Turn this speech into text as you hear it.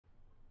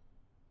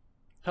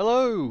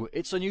Hello,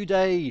 it's a new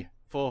day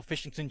for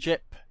Fishington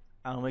Chipp,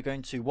 and we're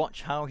going to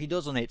watch how he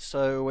does on it.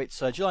 So it's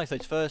July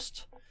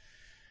 31st.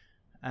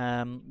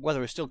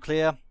 Weather is still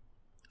clear,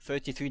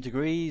 33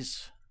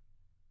 degrees.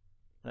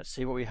 Let's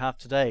see what we have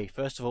today.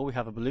 First of all, we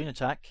have a balloon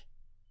attack.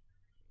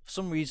 For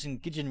some reason,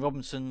 Gideon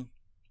Robinson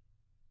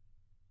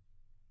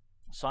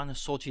assign a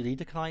sortie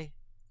leader. Why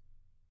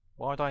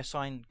would I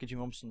assign Gideon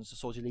Robinson as a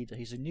sortie leader?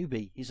 He's a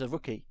newbie. He's a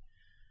rookie.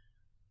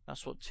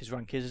 That's what his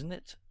rank is, isn't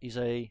it? He's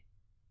a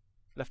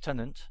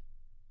lieutenant,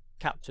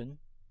 captain,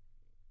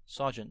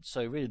 sergeant.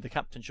 So really the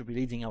captain should be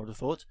leading, I would have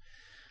thought.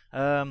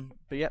 But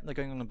yeah, they're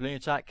going on a balloon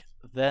attack.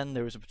 Then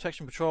there is a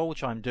protection patrol,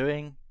 which I'm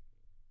doing.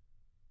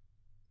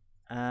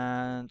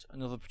 And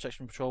another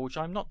protection patrol, which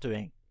I'm not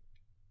doing.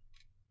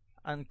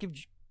 And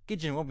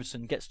Gideon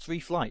Robinson gets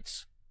 3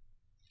 flights.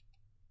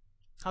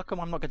 How come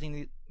I'm not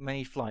getting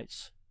many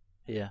flights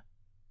here?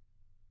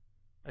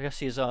 I guess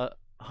he is a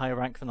higher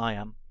rank than I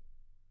am.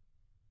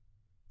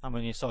 I'm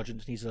only a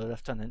sergeant and he's a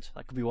lieutenant.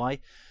 That could be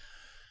why.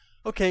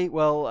 Okay,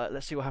 well,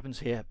 let's see what happens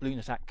here. Balloon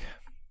attack.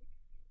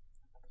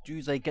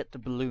 Do they get the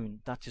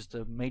balloon? That is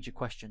the major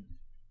question.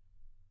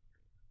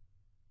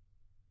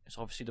 It's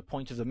obviously the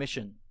point of the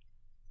mission.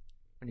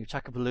 When you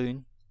attack a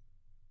balloon,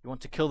 you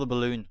want to kill the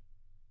balloon.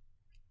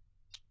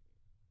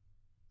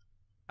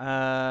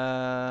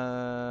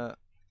 What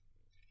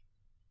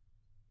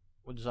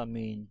does that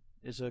mean?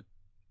 Is a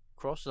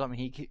cross? Does that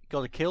mean he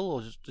got a kill,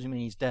 or does it mean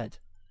he's dead?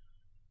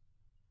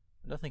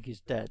 I don't think he's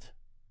dead.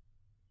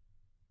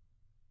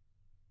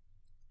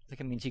 I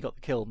think it means he got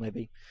the kill,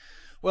 maybe.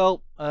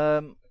 Well, we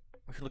can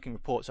look in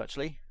reports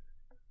actually.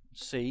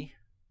 Let's see.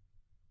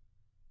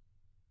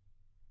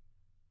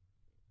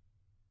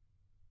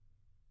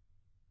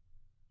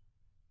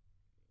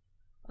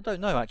 I don't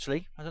know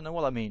actually. I don't know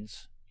what that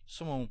means.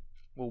 Someone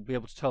will be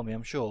able to tell me,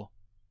 I'm sure.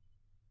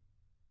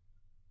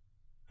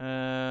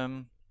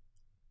 Didn't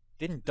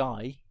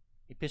die.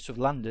 He appears to have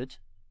landed.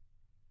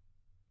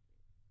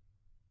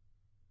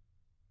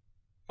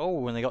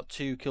 Oh, and they got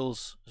 2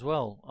 kills as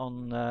well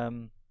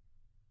on,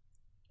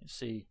 let's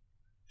see,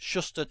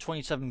 Schuster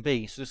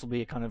 27B, so this will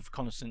be a kind of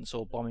reconnaissance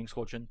or bombing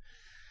squadron.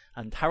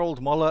 And Harold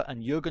Moller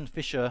and Jürgen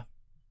Fischer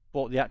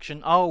bought the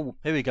action. Oh,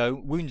 here we go,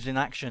 wounded in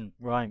action.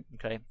 Right,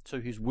 okay,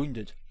 so he's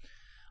wounded.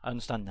 I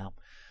understand now.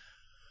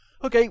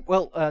 Okay,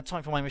 well,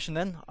 time for my mission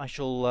then. I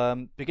shall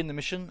begin the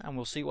mission and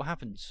we'll see what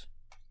happens.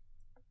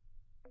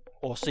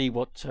 Or see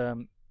what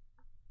the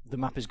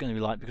map is going to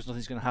be like, because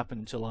nothing's going to happen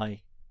until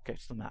I get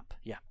to the map.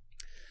 Yeah.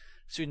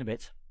 See you in a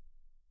bit.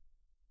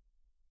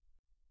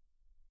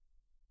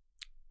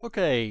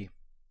 Okay,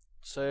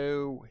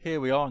 so here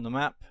we are on the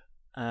map,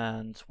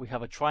 and we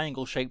have a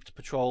triangle shaped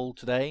patrol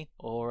today,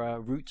 or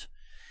route.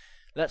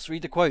 Let's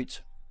read the quote.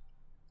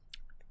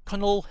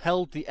 Connell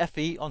held the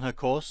FE on her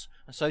course,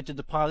 and so did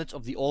the pilot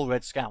of the All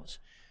Red Scout.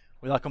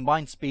 With our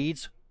combined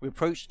speeds, we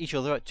approached each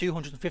other at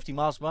 250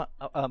 miles per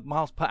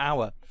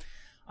hour.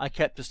 I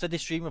kept a steady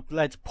stream of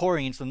lead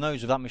pouring into the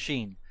nose of that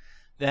machine.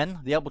 Then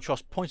the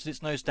albatross pointed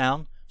its nose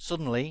down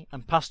suddenly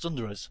and passed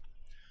under us.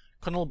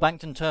 Connell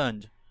banked and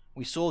turned.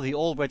 We saw the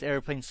all-red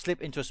aeroplane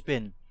slip into a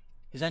spin.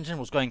 His engine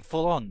was going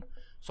full on,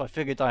 so I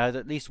figured I had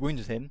at least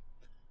wounded him.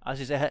 As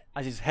his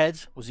head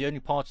was the only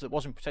part that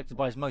wasn't protected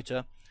by his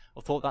motor, I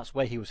thought that's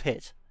where he was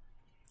hit.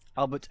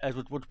 Albert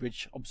Edward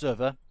Woodbridge,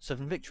 observer,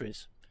 7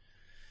 victories.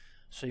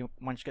 So you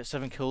managed to get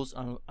 7 kills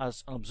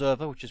as an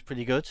observer, which is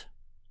pretty good.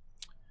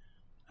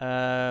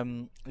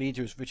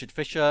 Leader is Richard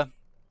Fisher.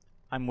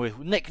 I'm with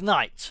Nick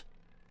Knight,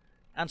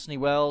 Anthony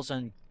Wells,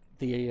 and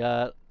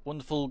the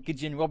wonderful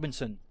Gideon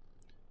Robinson,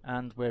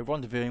 and we're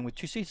rendezvousing with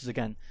 2-seaters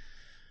again.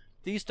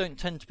 These don't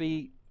tend to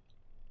be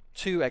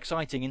too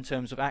exciting in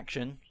terms of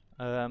action.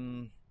 I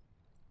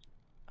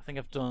think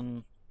I've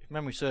done, if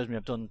memory serves me,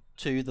 I've done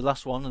 2, the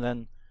last one, and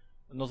then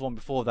another one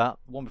before that.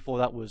 The one before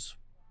that was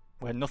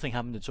where nothing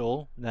happened at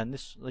all, and then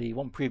the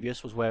one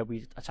previous was where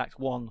we attacked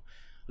 1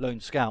 lone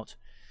scout.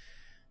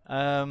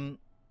 And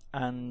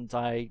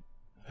I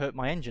hurt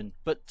my engine,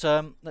 but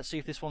let's see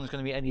if this one is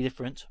going to be any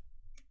different.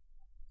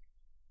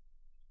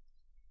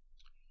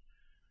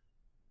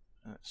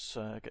 Let's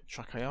get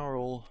TrackIR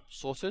all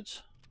sorted.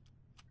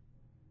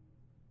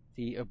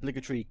 The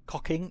obligatory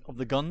cocking of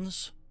the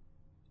guns,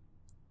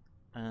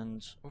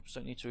 and oops,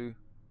 don't need to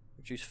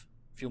reduce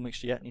fuel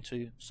mixture yet, need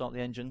to start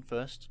the engine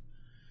first.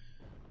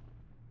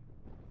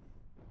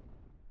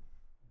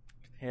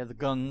 Hear the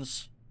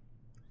guns.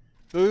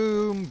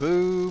 Boom,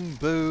 boom,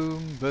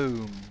 boom,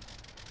 boom.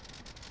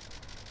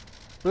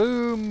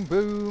 Boom,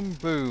 boom,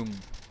 boom.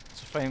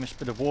 It's a famous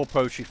bit of war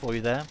poetry for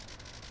you there.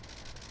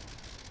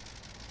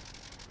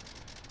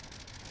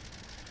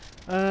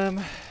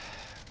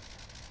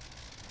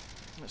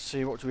 Let's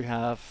see, what do we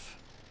have?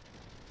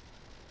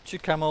 2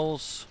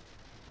 camels,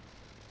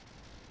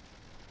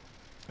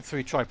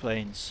 3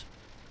 triplanes.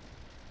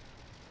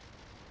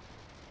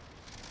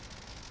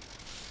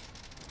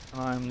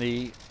 I'm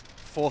the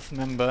 4th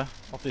member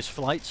of this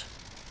flight.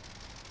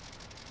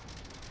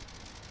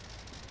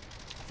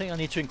 I think I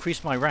need to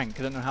increase my rank.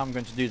 I don't know how I'm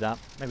going to do that.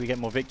 Maybe get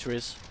more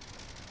victories.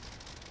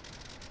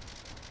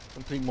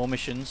 Complete more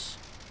missions.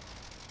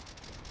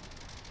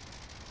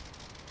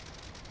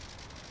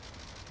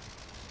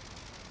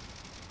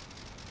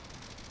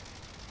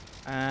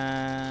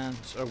 And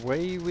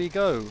away we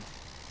go.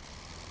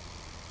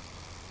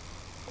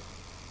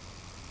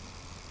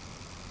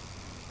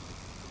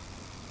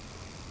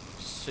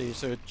 Let's see,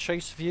 is there a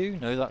chase view?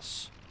 No,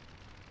 that's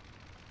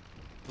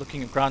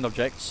looking at ground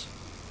objects.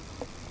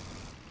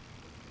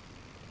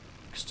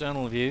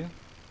 External view.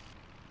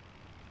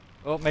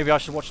 Oh, maybe I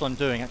should watch what I'm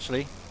doing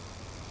actually.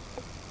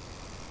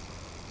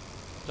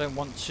 Don't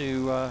want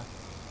to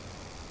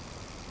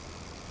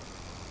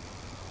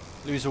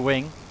lose a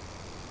wing.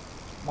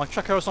 My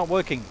TrackIR is not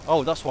working.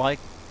 Oh, that's why.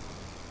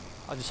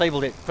 I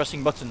disabled it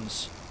pressing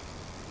buttons.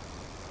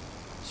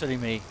 Silly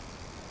me.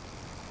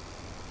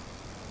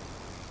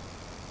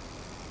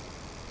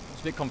 I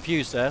was a bit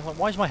confused there. Like,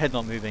 why is my head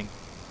not moving?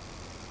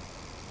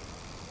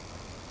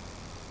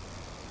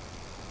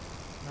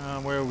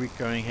 Where are we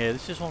going here?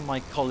 This is one of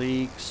my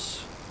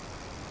colleagues.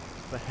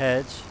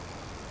 Ahead.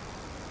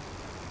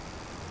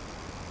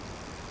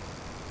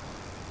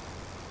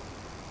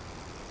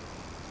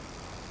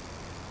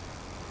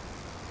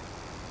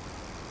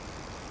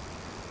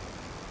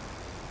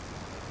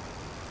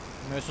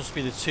 Those must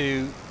be the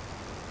two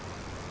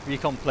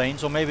recon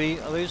planes, or maybe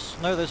are those?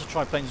 No, those are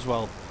triplanes as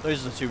well.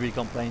 Those are the two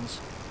recon planes.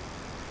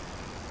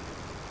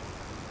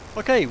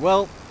 Okay,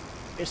 well,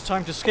 it's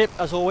time to skip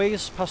as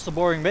always, past the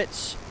boring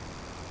bits.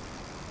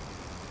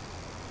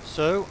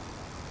 So,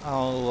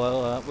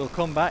 we'll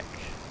come back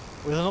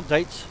with an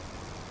update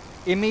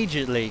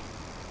immediately.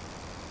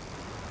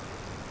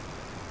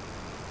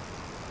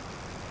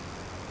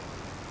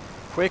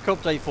 Quick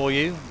update for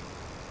you.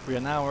 We are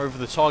now over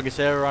the target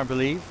area, I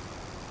believe.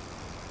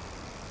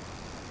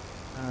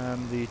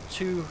 The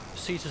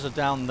two-seaters are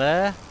down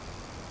there,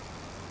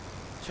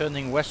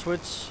 turning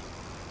westwards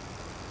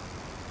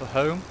for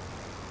home.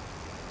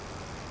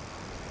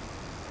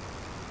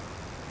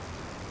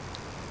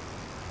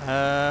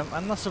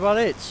 And that's about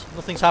it.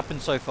 Nothing's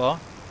happened so far.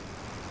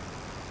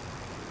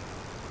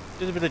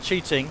 Did a bit of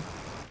cheating.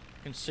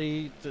 You can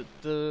see that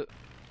there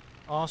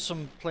are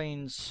some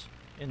planes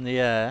in the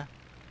air.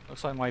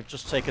 Looks like I've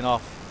just taken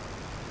off.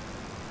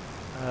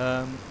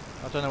 I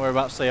don't know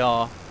whereabouts they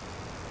are.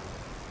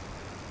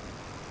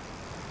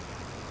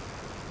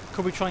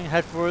 Could be trying to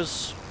head for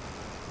us.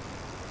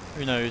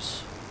 Who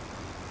knows?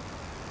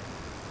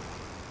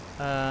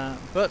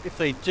 But if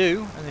they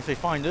do, and if they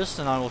find us,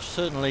 then I will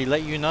certainly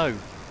let you know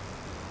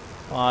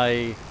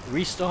by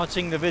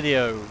restarting the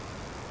video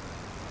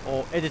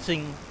or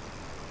editing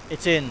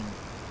it in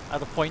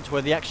at the point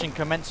where the action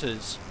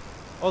commences.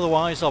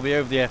 Otherwise, I'll be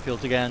over the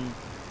airfield again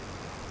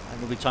and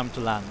it'll be time to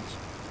land.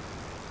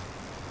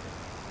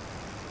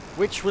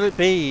 Which will it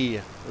be?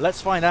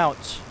 Let's find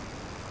out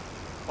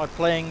by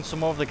playing some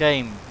more of the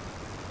game.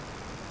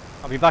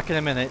 I'll be back in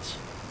a minute.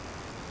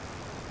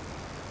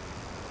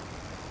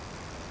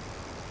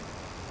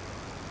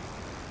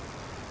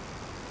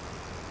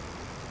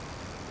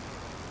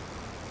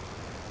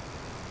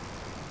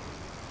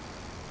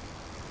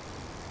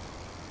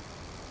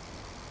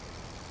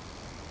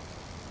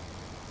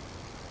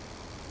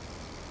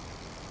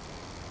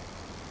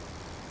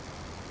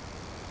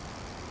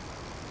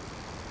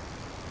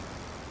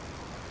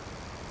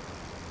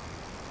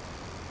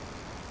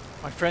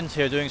 My friends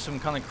here are doing some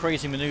kind of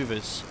crazy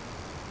maneuvers.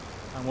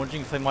 I'm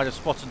wondering if they might have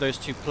spotted those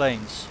two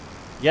planes.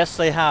 Yes,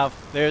 they have.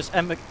 There's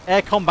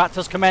air combat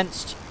has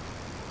commenced.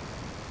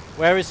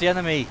 Where is the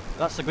enemy?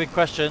 That's the big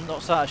question.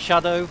 What's that? A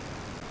shadow?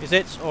 Is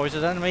it? Or is it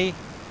an enemy?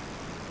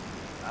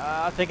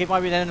 I think it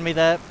might be an enemy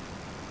there.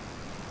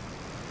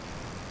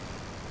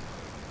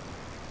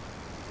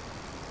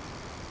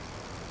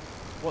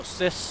 What's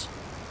this?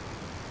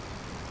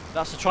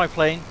 That's a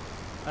triplane,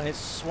 and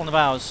it's one of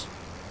ours.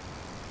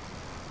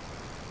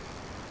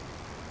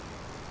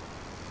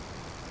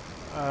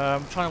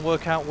 I'm trying to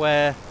work out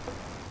where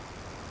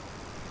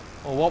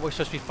or what we're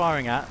supposed to be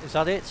firing at. Is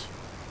that it?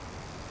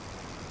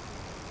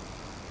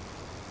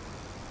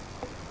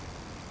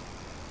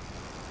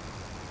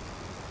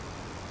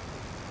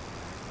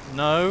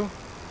 No.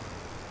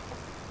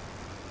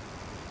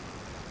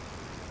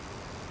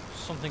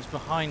 Something's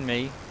behind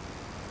me.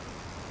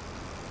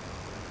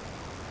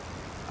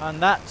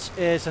 And that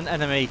is an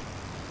enemy.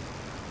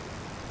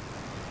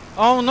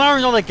 Oh no,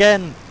 not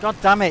again! God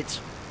damn it!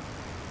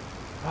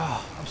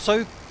 Oh, I'm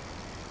so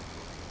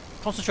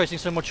concentrating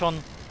so much on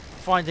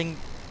finding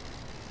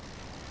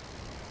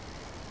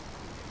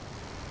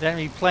the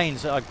enemy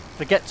planes that I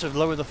forget to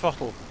lower the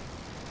throttle.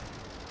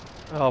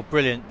 Oh,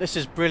 brilliant. This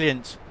is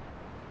brilliant.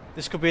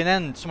 This could be an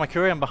end to my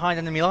career. I'm behind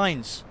enemy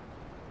lines.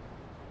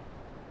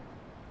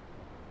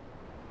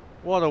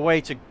 What a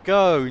way to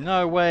go.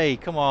 No way.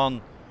 Come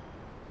on.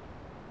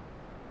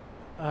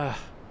 I'm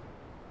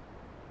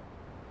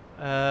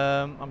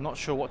not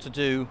sure what to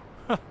do.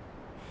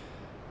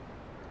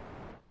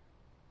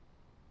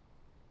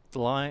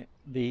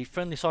 The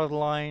friendly side of the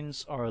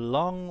lines are a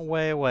long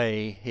way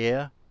away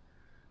here.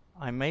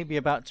 I may be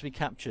about to be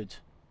captured.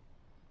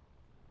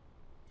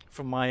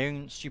 From my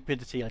own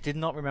stupidity. I did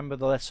not remember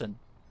the lesson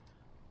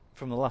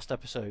from the last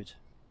episode.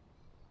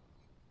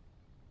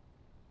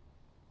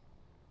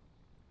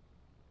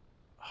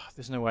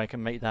 There's no way I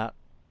can make that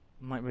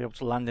Might be able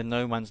to land in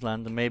no man's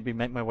land and maybe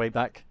make my way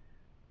back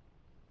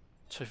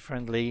to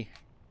friendly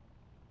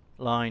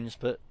lines,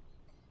 but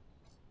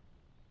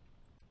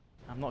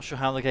I'm not sure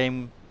how the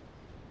game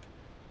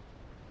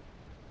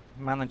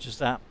manages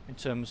that in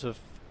terms of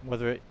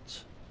whether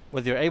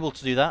you're able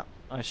to do that.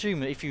 I assume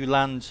that if you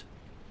land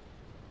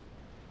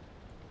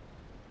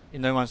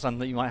in no man's land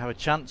that you might have a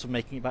chance of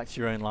making it back to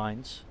your own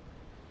lines,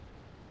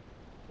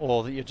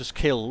 or that you're just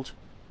killed.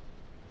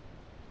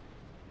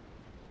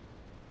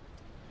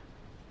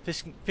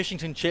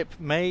 Fishington Chipp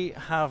may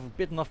have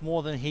bitten off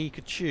more than he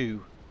could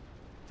chew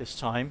this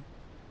time.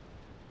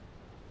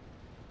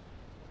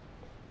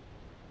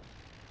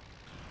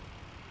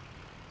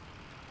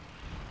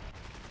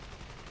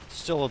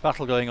 Still a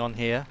battle going on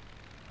here,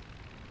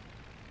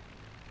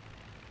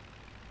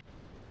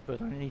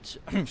 but I need to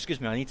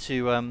excuse me, I need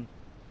to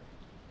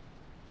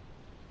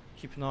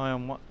keep an eye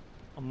on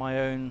my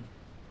own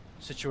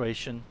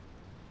situation.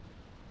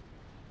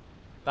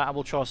 That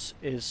albatross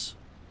is...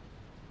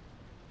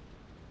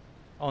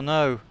 Oh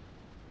no!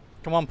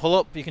 Come on, pull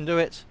up, you can do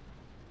it!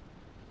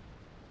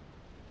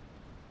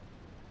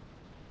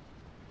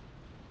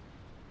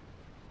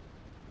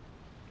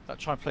 That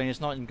triplane is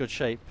not in good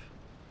shape.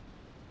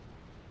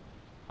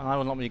 And I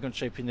will not be in good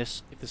shape in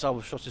this if this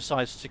albatross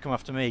decides to come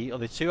after me. Are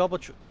there two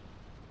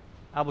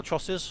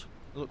albatrosses?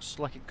 Looks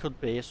like it could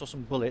be. I saw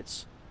some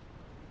bullets.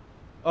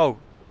 Oh,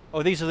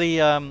 these are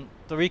the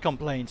recon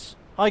planes.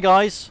 Hi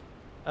guys.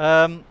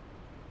 I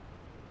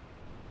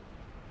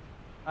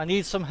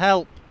need some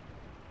help.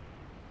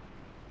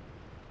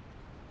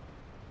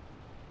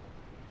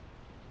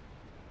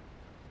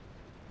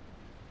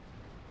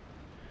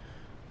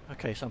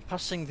 Okay, so I'm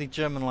passing the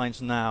German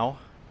lines now.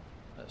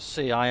 Let's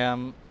see, I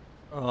am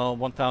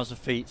 1,000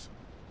 feet.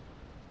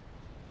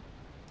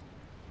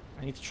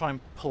 I need to try and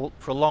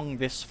prolong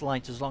this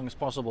flight as long as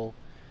possible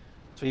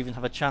to even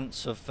have a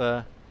chance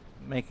of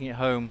making it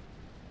home,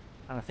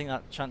 and I think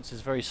that chance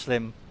is very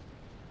slim.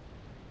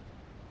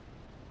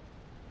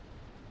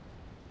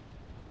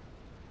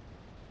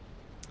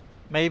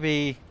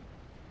 Maybe...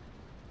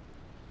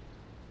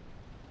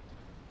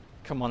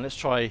 Come on, let's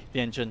try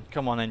the engine.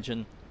 Come on,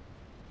 engine.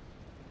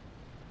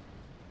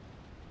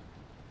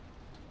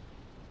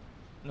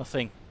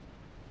 Nothing.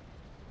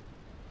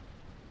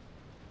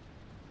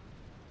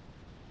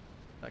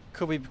 That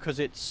could be because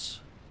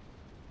it's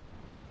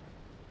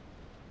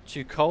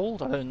too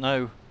cold? I don't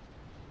know.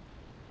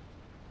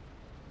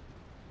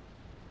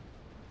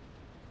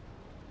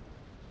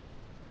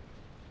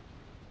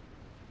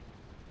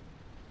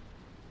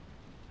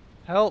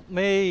 Help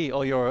me!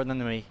 Oh, you're an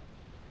enemy.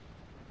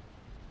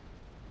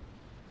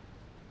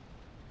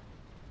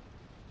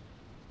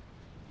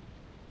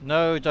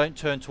 No, don't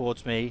turn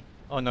towards me.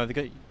 Oh no,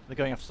 they're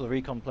going after the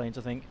recon planes,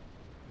 I think.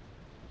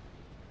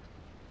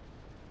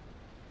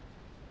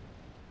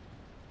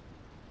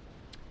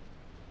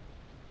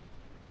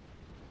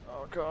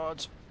 Oh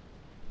god.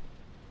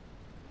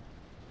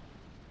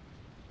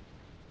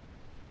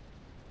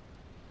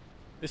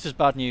 This is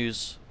bad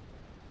news.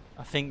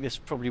 I think this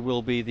probably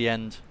will be the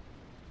end.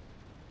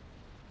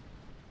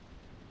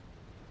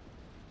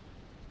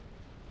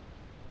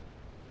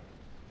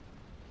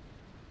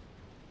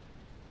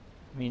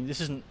 I mean,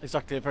 this isn't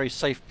exactly a very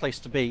safe place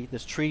to be.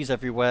 There's trees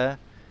everywhere.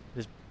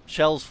 There's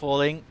shells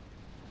falling.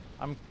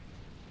 I'm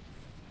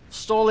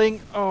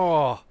stalling.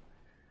 Oh!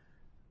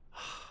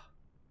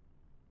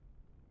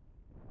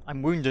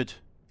 I'm wounded.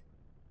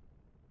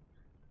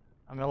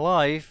 I'm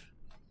alive.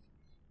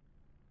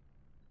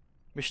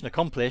 Mission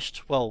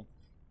accomplished. Well,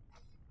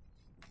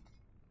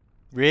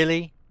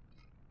 really?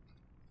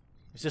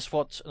 Is this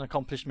what an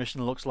accomplished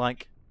mission looks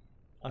like?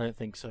 I don't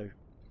think so.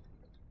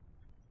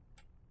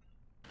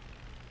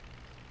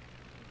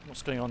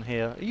 What's going on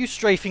here? Are you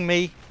strafing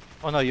me?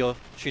 Oh no, you're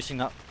shooting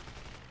that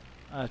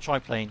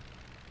triplane.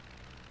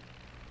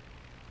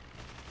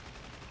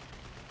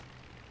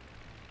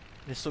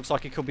 This looks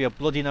like it could be a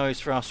bloody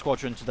nose for our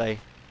squadron today.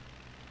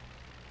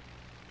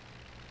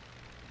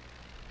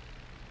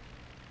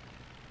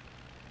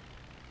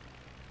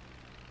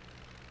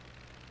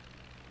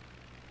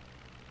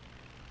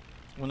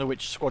 I wonder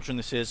which squadron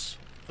this is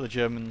for the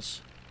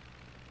Germans.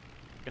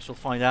 Guess we'll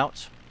find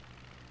out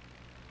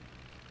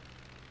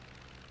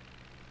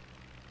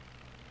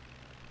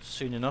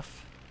soon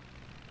enough.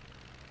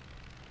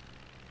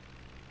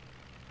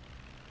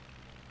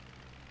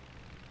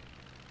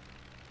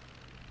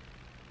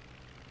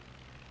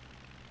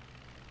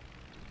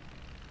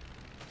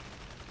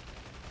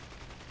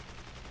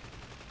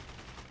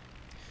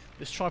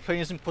 This triplane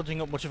isn't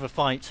putting up much of a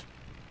fight.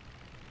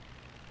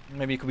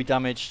 Maybe it could be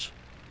damaged.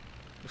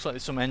 Looks like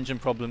there's some engine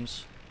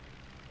problems.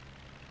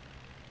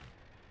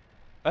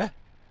 Eh?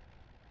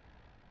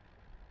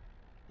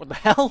 What the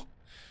hell?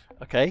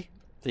 Okay,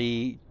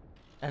 the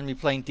enemy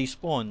plane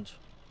despawned.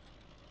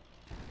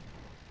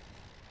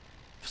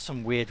 For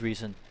some weird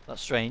reason.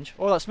 That's strange.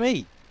 Oh, that's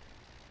me!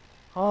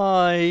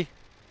 Hi!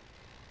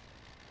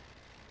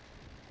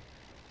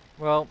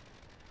 Well...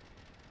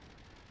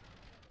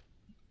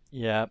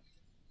 yeah.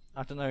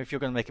 I don't know if you're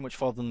going to make it much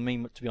farther than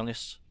me, to be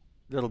honest.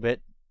 A little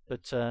bit.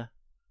 But,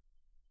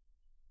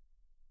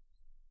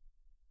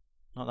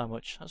 Not that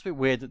much. That's a bit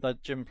weird that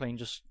that German plane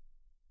just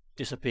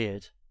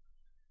disappeared.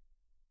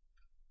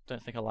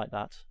 Don't think I like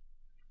that.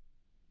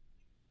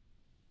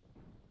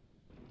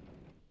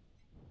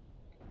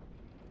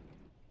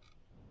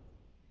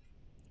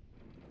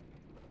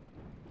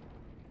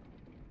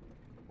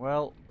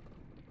 Well,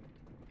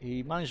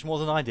 he managed more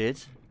than I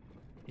did.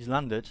 He's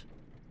landed.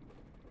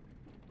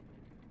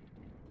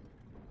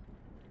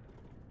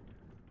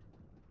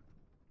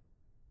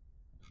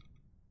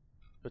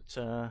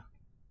 But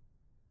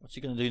what's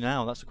he going to do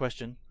now? That's the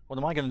question. What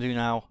am I going to do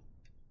now?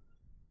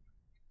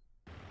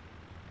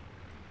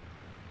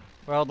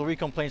 Well, the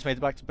recon planes made it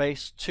back to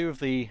base. 2 of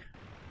the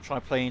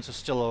triplanes are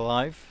still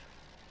alive.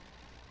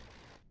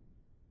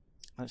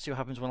 Let's see what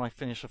happens when I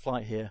finish the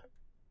flight here.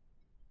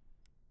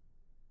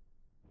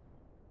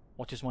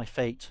 What is my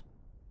fate?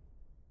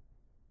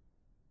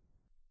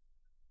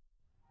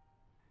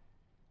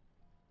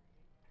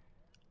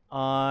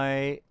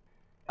 I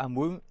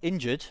am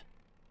injured.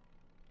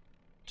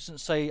 Doesn't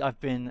say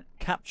I've been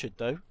captured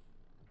though.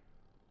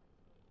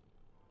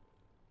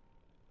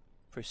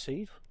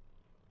 Proceed.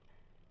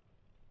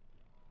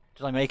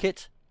 Did I make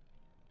it?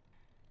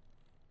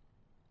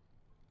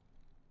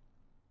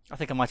 I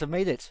think I might have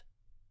made it.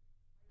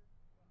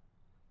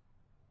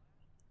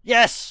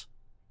 Yes!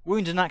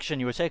 Wound in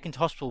action. You were taken to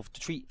hospital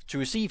to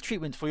receive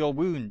treatment for your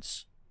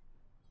wounds.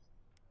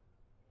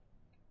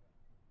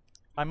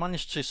 I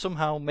managed to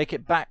somehow make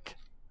it back.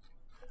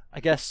 I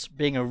guess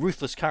being a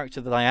ruthless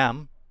character that I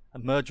am, a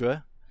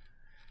murderer,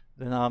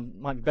 then I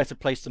might be better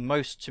placed than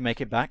most to make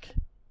it back.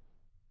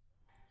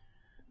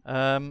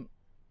 But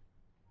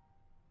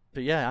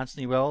yeah,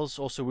 Anthony Wells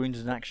also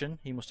wounded in action.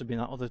 He must have been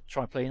that other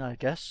triplane, I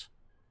guess.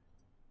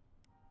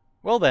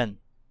 Well then.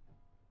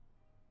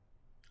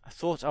 I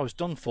thought I was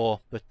done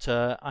for, but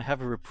I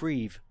have a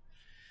reprieve.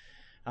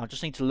 I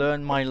just need to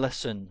learn my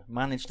lesson.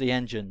 Manage the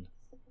engine.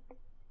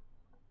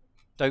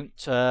 Don't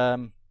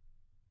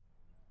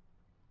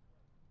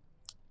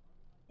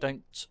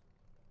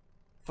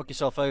fuck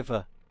yourself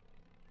over.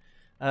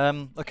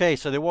 Okay,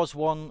 so there was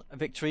one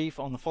victory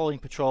on the following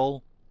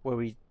patrol where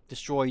we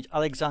destroyed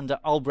Alexander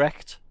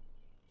Albrecht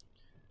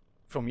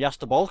from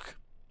Jasterbolk.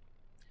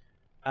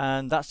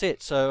 And that's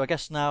it. So I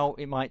guess now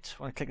it might,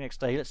 when I click next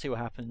day, let's see what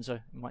happens.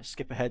 I might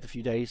skip ahead a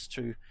few days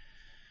to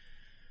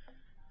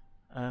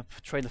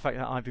portray the fact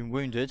that I've been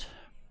wounded.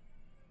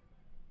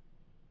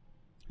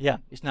 Yeah,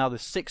 it's now the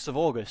 6th of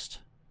August.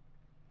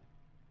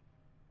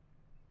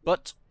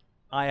 But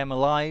I am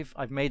alive.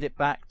 I've made it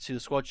back to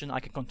the squadron. I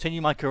can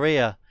continue my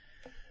career.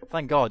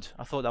 Thank God.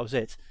 I thought that was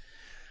it.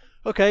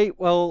 Okay,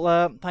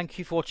 well, thank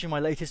you for watching my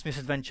latest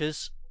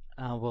misadventures.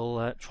 I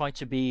will try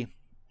to be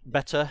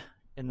better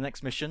in the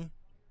next mission.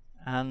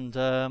 And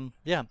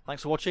yeah,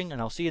 thanks for watching,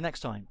 and I'll see you next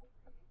time.